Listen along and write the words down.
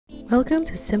Welcome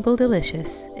to Simple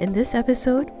Delicious. In this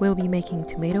episode, we'll be making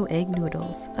tomato egg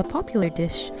noodles, a popular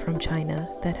dish from China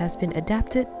that has been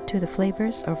adapted to the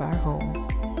flavors of our home.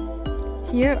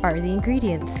 Here are the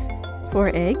ingredients: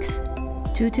 4 eggs,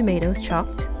 2 tomatoes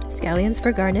chopped, scallions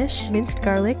for garnish, minced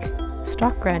garlic,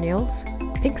 stock granules,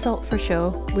 pink salt for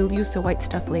show, we'll use the white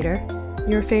stuff later,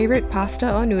 your favorite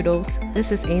pasta or noodles,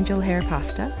 this is angel hair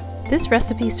pasta. This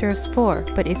recipe serves 4,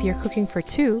 but if you're cooking for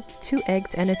 2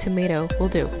 eggs and a tomato will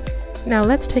do. Now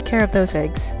let's take care of those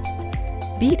eggs.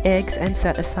 Beat eggs and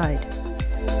set aside.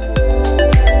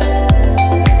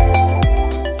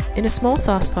 In a small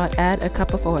saucepot, add a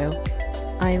cup of oil.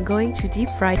 I am going to deep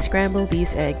fry scramble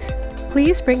these eggs.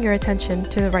 Please bring your attention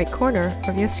to the right corner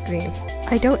of your screen.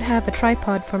 I don't have a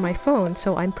tripod for my phone,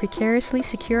 so I'm precariously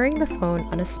securing the phone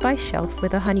on a spice shelf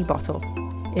with a honey bottle.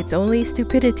 It's only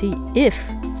stupidity if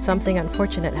something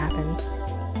unfortunate happens.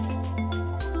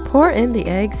 Pour in the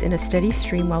eggs in a steady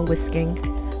stream while whisking.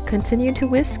 Continue to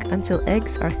whisk until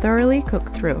eggs are thoroughly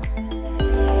cooked through.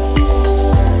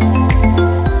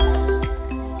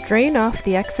 Drain off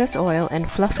the excess oil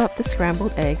and fluff up the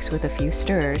scrambled eggs with a few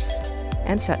stirs,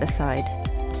 and set aside.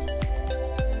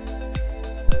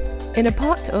 In a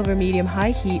pot over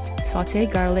medium-high heat, sauté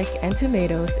garlic and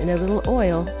tomatoes in a little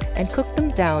oil and cook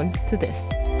them down to this.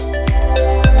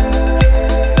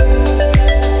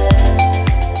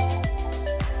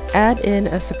 Add in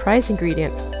a surprise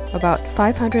ingredient, about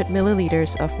 500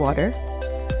 milliliters of water.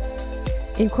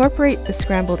 Incorporate the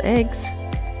scrambled eggs.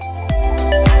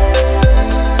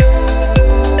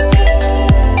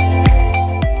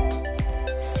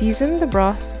 Season the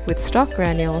broth with stock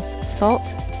granules,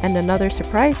 salt, and another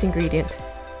surprise ingredient,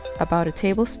 about a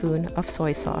tablespoon of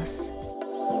soy sauce.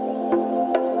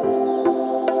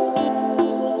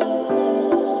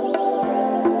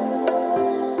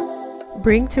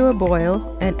 Bring to a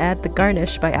boil and add the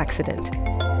garnish by accident.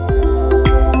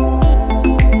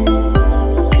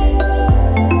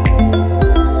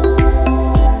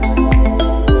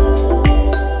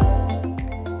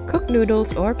 Cook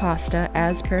noodles or pasta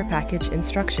as per package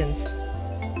instructions.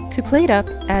 To plate up,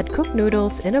 add cooked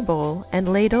noodles in a bowl and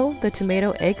ladle the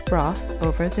tomato egg broth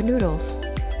over the noodles.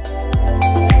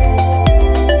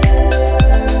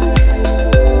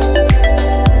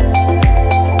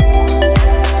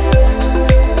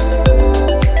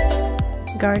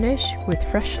 Garnish with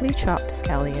freshly chopped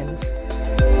scallions.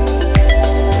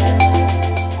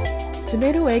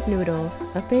 Tomato egg noodles,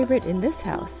 a favorite in this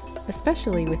house,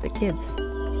 especially with the kids.